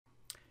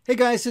Hey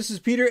guys, this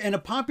is Peter, and a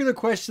popular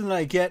question that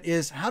I get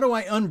is how do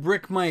I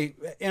unbrick my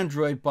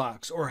Android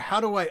box, or how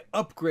do I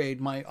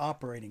upgrade my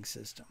operating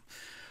system?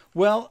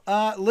 Well,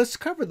 let's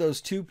cover those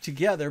two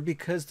together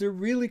because they're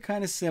really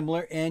kind of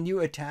similar and you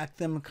attack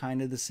them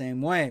kind of the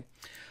same way.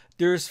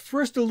 There's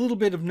first a little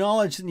bit of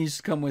knowledge that needs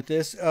to come with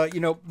this.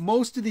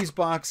 Most of these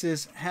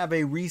boxes have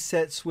a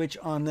reset switch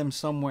on them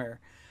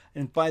somewhere.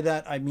 And by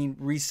that, I mean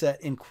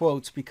reset in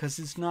quotes because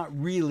it's not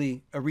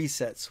really a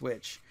reset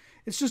switch.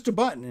 It's just a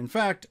button. In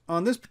fact,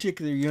 on this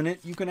particular unit,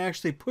 you can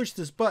actually push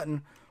this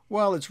button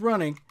while it's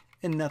running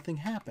and nothing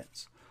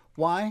happens.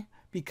 Why?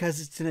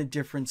 Because it's in a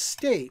different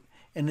state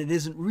and it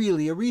isn't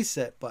really a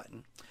reset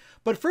button.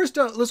 But first,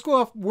 let's go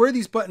off where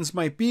these buttons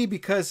might be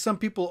because some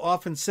people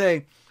often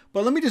say,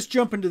 but let me just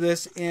jump into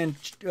this and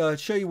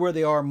show you where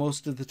they are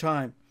most of the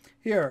time.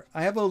 Here,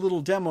 I have a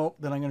little demo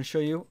that I'm going to show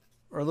you,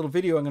 or a little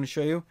video I'm going to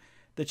show you,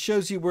 that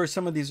shows you where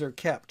some of these are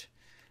kept.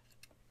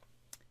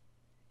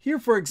 Here,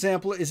 for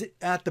example, is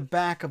at the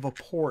back of a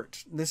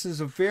port. This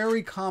is a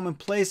very common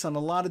place on a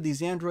lot of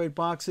these Android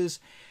boxes.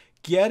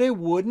 Get a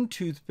wooden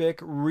toothpick,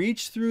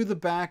 reach through the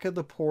back of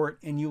the port,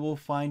 and you will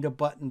find a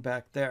button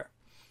back there.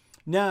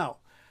 Now,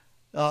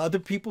 other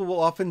people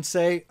will often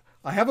say,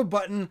 I have a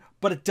button,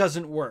 but it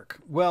doesn't work.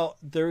 Well,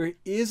 there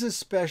is a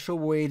special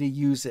way to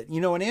use it.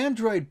 You know, an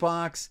Android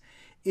box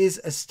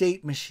is a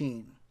state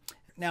machine.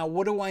 Now,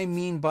 what do I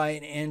mean by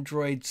an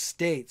Android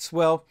states?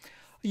 Well,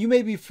 you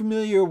may be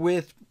familiar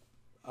with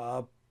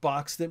a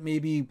box that may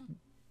be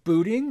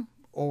booting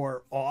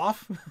or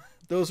off.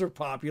 Those are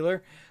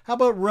popular. How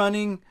about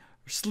running,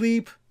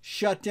 sleep,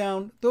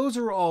 shutdown? Those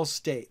are all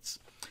states.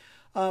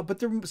 But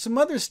there are some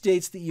other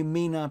states that you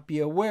may not be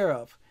aware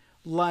of,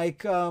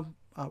 like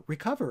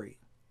recovery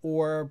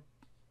or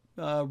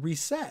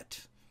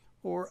reset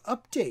or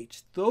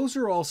update. Those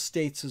are all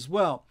states as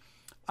well.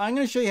 I'm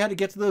going to show you how to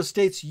get to those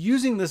states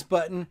using this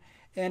button,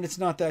 and it's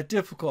not that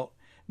difficult.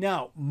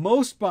 Now,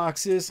 most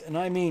boxes, and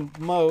I mean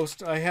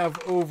most, I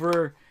have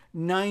over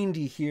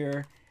 90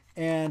 here,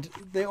 and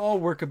they all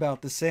work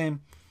about the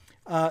same.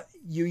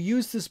 You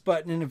use this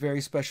button in a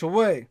very special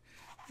way.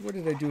 What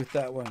did I do with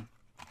that one?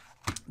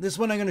 This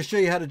one I'm going to show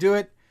you how to do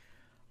it.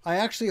 I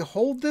actually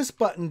hold this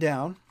button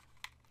down.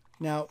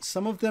 Now,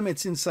 some of them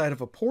it's inside of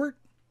a port.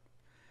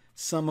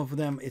 Some of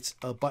them it's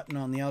a button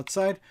on the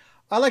outside.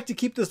 I like to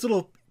keep this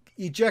little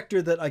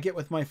ejector that I get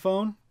with my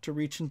phone to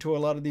reach into a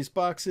lot of these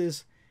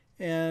boxes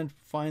and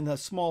find that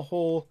small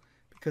hole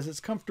because it's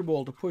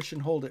comfortable to push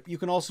and hold it. You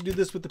can also do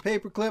this with the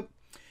paper clip.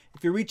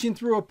 If you're reaching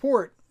through a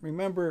port,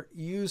 remember,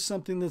 use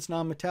something that's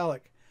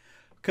non-metallic.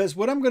 Because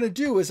what I'm going to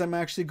do is I'm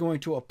actually going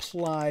to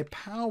apply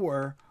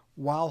power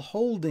while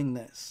holding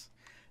this.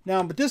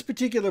 Now, but this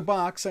particular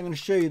box, I'm going to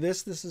show you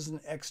this. This is an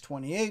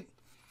X28,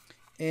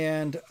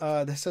 and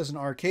this has an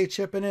RK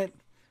chip in it,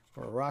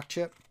 or a rock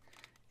chip.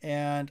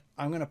 And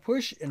I'm going to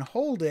push and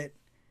hold it.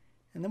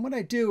 And then what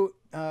I do,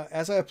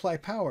 as I apply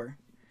power,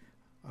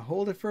 I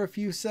hold it for a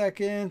few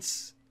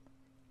seconds,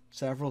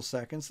 several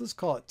seconds, let's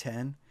call it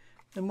 10.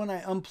 And when I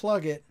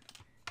unplug it,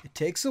 it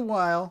takes a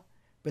while,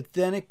 but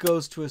then it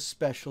goes to a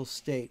special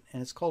state,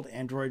 and it's called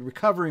Android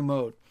recovery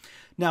mode.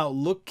 Now,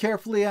 look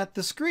carefully at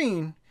the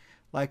screen.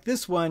 Like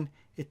this one,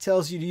 it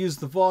tells you to use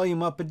the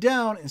volume up and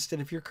down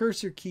instead of your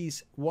cursor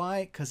keys.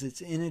 Why? Because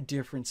it's in a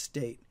different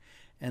state,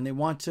 and they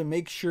want to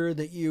make sure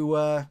that you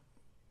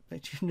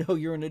know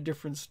you're in a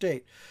different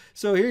state.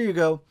 So here you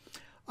go.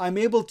 I'm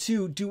able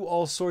to do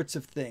all sorts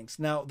of things.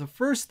 Now, the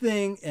first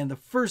thing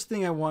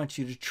I want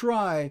you to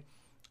try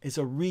is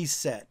a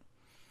reset.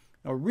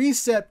 A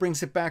reset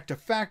brings it back to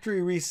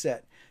factory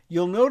reset.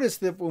 You'll notice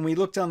that when we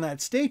looked on that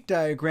state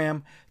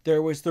diagram,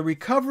 there was the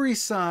recovery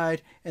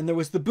side and there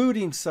was the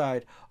booting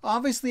side.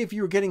 Obviously, if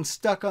you were getting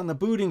stuck on the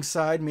booting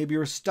side, maybe you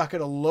were stuck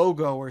at a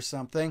logo or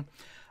something,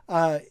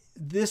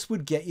 this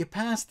would get you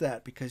past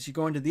that because you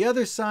go into the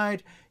other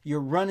side, you're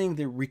running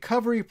the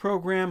recovery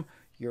program,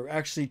 you're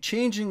actually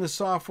changing the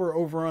software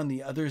over on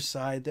the other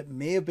side that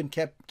may have been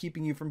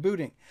keeping you from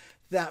booting.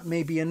 That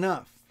may be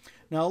enough.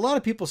 Now, a lot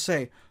of people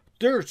say,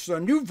 there's a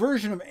new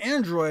version of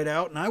Android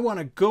out and I want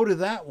to go to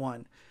that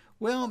one.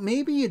 Well,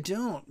 maybe you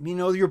don't. You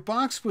know, your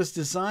box was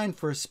designed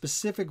for a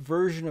specific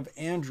version of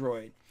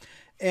Android.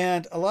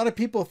 And a lot of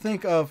people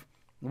think of,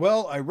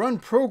 well, I run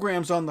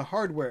programs on the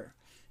hardware.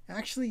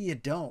 Actually, you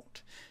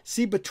don't.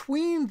 See,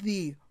 between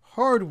the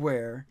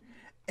hardware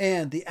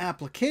and the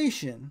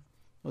application,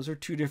 those are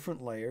two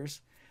different layers,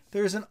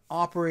 there's an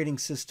operating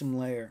system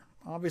layer.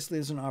 Obviously,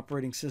 there's an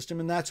operating system,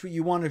 and that's what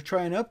you want to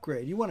try and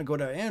upgrade. You want to go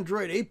to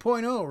Android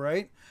 8.0,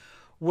 right?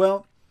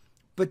 Well,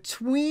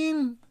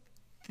 between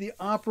the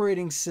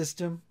operating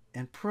system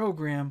and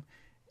program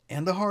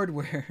and the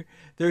hardware,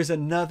 there's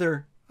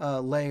another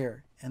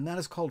layer, and that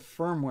is called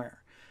firmware.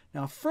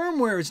 Now,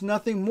 firmware is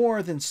nothing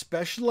more than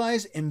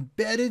specialized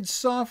embedded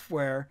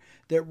software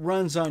that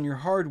runs on your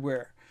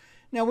hardware.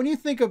 Now, when you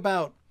think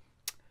about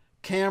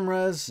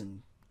cameras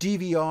and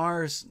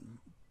DVRs, and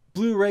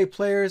Blu-ray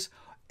players,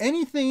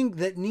 anything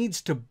that needs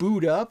to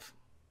boot up,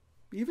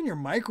 even your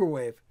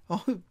microwave,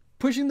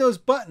 pushing those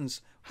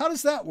buttons, how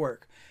does that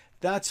work?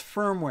 That's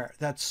firmware.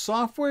 That's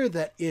software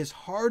that is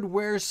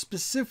hardware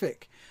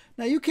specific.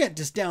 Now, you can't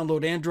just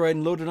download Android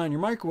and load it on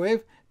your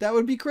microwave. That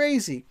would be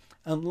crazy,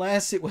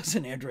 unless it was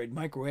an Android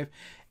microwave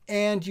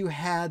and you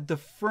had the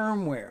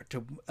firmware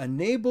to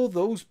enable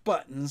those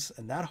buttons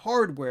and that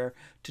hardware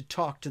to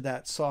talk to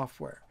that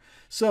software.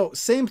 So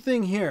same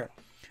thing here.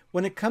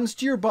 When it comes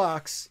to your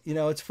box, you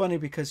know, it's funny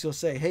because you'll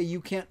say, hey, you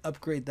can't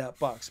upgrade that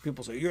box.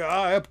 People say, yeah,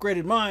 I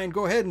upgraded mine.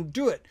 Go ahead and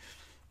do it.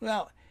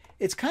 Well,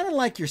 it's kind of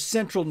like your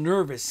central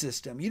nervous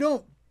system.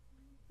 You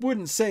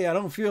wouldn't say, I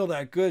don't feel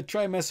that good.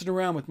 Try messing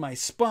around with my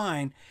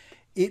spine.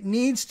 It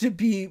needs to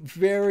be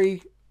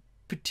very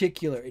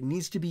particular. It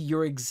needs to be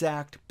your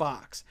exact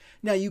box.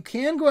 Now, you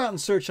can go out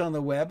and search on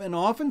the web and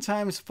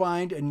oftentimes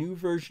find a new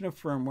version of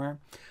firmware,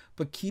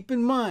 but keep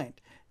in mind,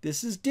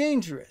 this is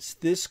dangerous.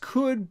 This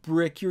could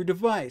brick your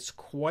device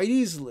quite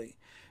easily.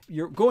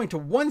 You're going to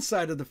one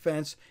side of the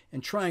fence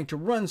and trying to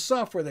run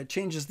software that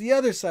changes the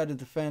other side of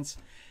the fence.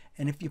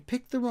 And if you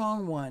pick the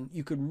wrong one,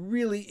 you could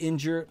really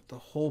injure the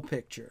whole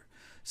picture.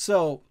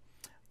 So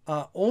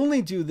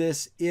only do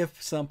this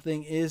if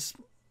something is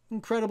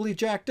incredibly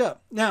jacked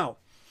up. Now,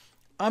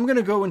 I'm going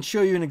to go and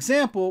show you an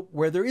example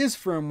where there is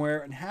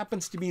firmware and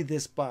happens to be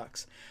this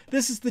box.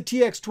 This is the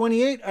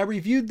TX28. I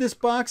reviewed this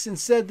box and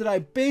said that I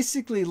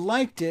basically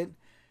liked it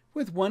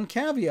with one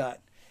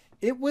caveat.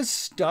 It was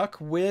stuck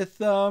with,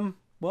 well,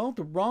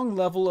 the wrong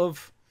level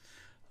of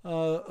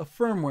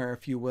firmware,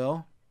 if you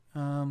will.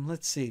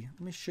 Let's see.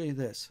 Let me show you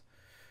this.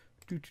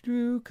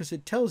 Because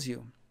it tells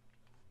you.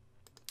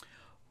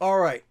 All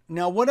right.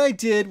 Now, what I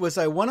did was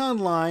I went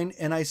online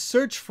and I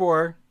searched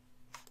for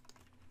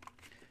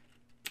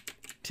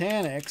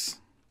Tanix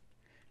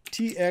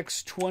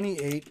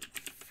TX28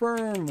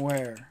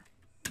 firmware.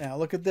 Now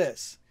look at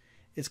this.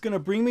 It's going to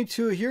bring me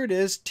to, here it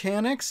is,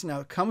 Tanix. Now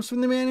it comes from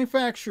the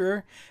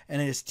manufacturer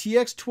and it is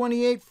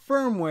TX28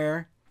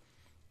 firmware.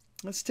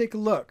 Let's take a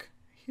look.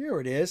 Here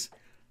it is.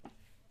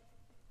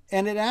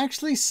 And it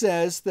actually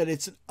says that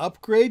it's an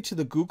upgrade to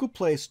the Google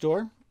Play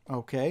Store.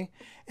 Okay.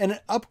 And an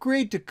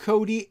upgrade to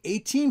Kodi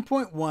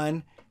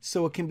 18.1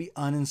 so it can be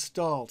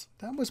uninstalled.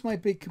 That was my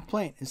big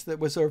complaint, is that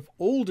was an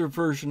older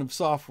version of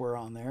software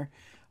on there.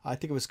 I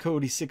think it was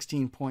Kodi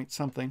 16 point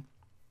something.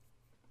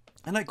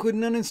 And I couldn't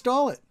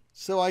uninstall it.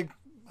 So I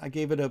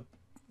gave it a,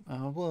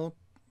 well,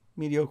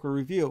 mediocre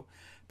review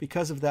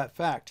because of that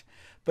fact.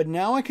 But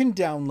now I can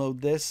download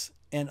this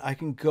and I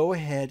can go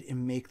ahead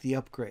and make the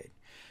upgrade.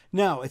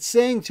 Now it's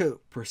saying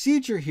to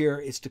procedure here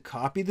is to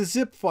copy the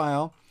zip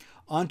file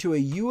onto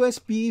a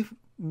USB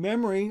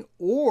memory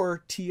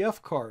or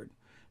TF card.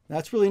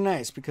 That's really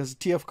nice because a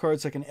TF card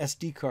is like an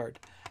SD card.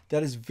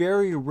 That is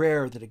very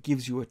rare that it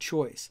gives you a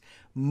choice.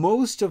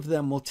 Most of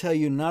them will tell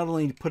you not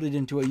only to put it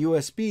into a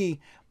USB,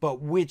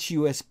 but which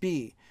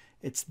USB.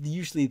 It's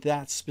usually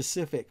that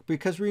specific.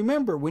 Because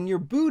remember, when you're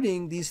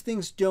booting, these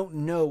things don't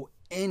know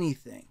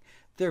anything.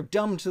 They're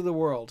dumb to the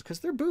world because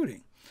they're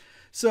booting.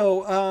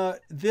 So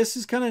this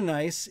is kind of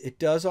nice. It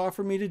does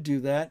offer me to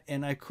do that.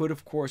 And I could,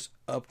 of course,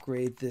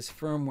 upgrade this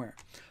firmware.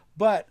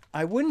 But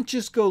I wouldn't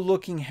just go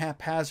looking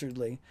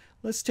haphazardly.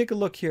 Let's take a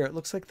look here. It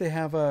looks like they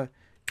have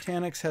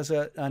Tanix has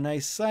a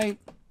nice site.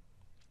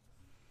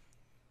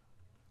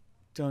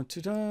 Dun,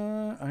 dun,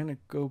 dun. I'm going to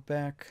go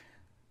back.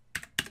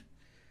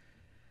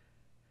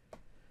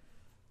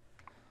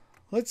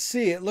 Let's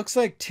see. It looks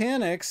like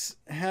Tanix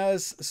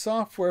has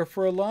software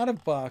for a lot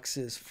of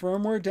boxes.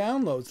 Firmware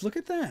downloads. Look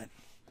at that.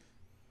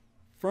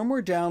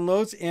 Firmware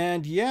downloads.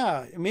 And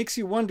yeah, it makes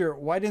you wonder,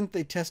 why didn't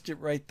they test it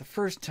right the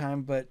first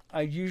time? But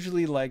I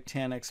usually like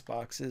Tanix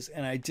boxes.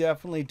 And I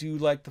definitely do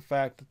like the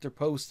fact that they're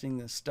posting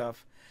this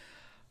stuff.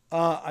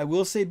 I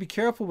will say be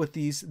careful with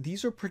these.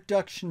 These are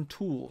production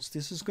tools.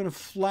 This is going to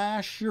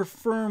flash your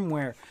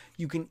firmware.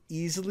 You can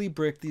easily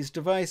brick these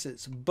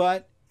devices.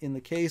 But in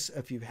the case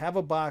if you have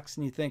a box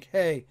and you think,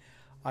 hey,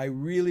 I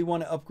really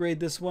want to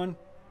upgrade this one,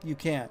 you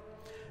can't.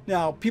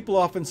 Now, people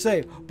often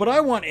say, but I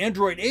want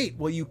Android 8.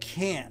 Well, you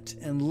can't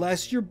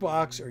unless your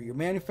box or your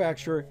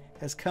manufacturer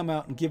has come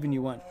out and given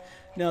you one.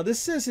 Now, this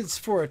says it's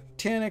for a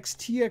Tanix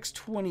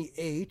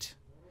TX28.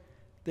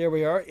 There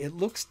we are. It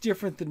looks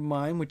different than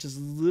mine, which is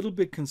a little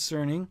bit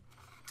concerning.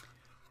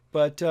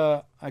 But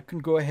I can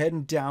go ahead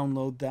and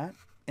download that,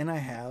 and I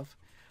have.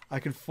 I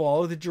can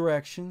follow the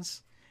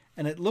directions.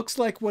 And it looks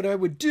like what I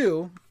would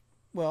do,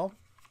 well,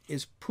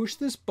 is push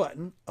this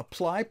button,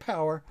 apply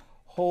power,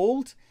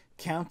 hold,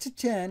 count to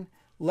 10,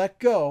 let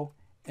go,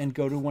 and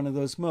go to one of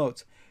those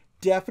modes.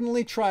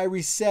 Definitely try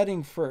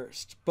resetting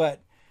first,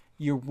 but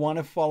you want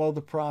to follow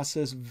the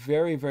process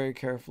very, very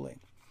carefully.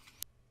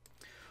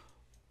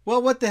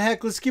 Well, what the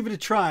heck? Let's give it a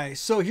try.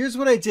 So here's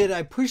what I did.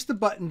 I pushed the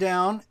button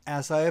down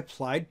as I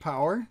applied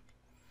power.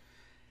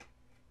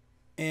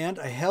 And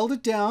I held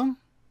it down.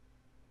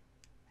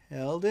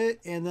 Held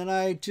it. And then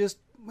I just,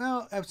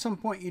 well, at some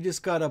point you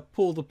just got to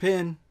pull the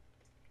pin.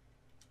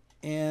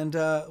 And,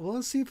 well,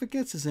 let's see if it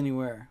gets us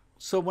anywhere.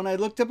 So when I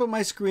looked up at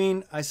my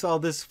screen, I saw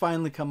this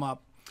finally come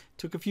up.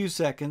 Took a few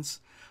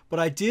seconds. But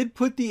I did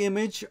put the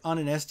image on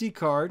an SD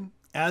card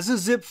as a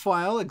zip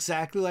file,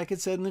 exactly like it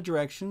said in the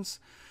directions.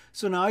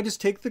 So now I just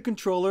take the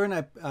controller and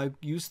I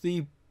use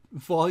the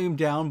volume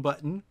down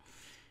button,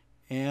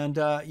 and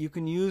you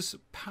can use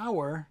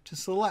power to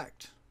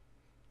select.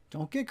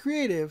 Don't get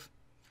creative.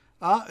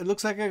 It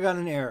looks like I got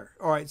an error.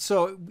 All right,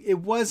 so it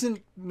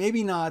wasn't,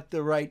 maybe not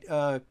the right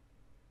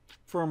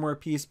firmware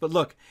piece, but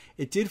look,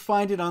 it did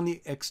find it on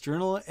the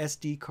external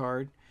SD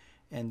card,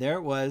 and there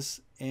it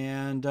was.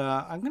 And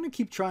I'm going to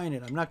keep trying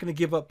it. I'm not going to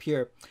give up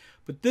here.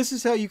 But this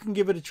is how you can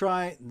give it a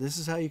try. This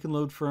is how you can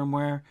load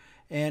firmware.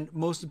 And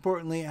most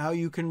importantly, how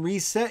you can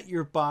reset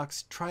your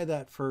box. Try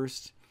that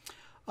first.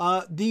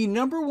 The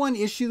number one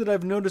issue that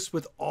I've noticed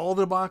with all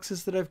the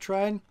boxes that I've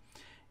tried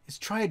is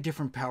try a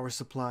different power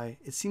supply.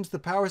 It seems the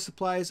power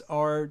supplies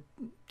are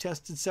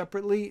tested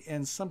separately,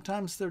 and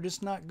sometimes they're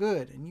just not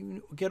good, and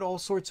you get all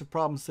sorts of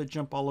problems that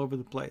jump all over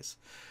the place.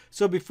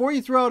 So before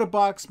you throw out a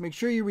box, make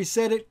sure you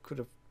reset it. Could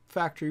have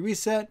factory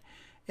reset,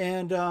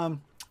 and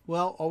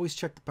well, always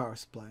check the power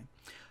supply.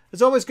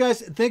 As always,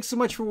 guys, thanks so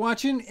much for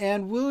watching,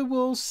 and we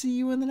will see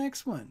you in the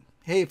next one.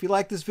 Hey, if you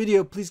like this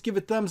video, please give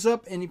it a thumbs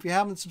up, and if you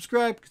haven't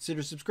subscribed,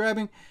 consider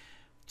subscribing.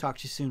 Talk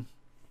to you soon.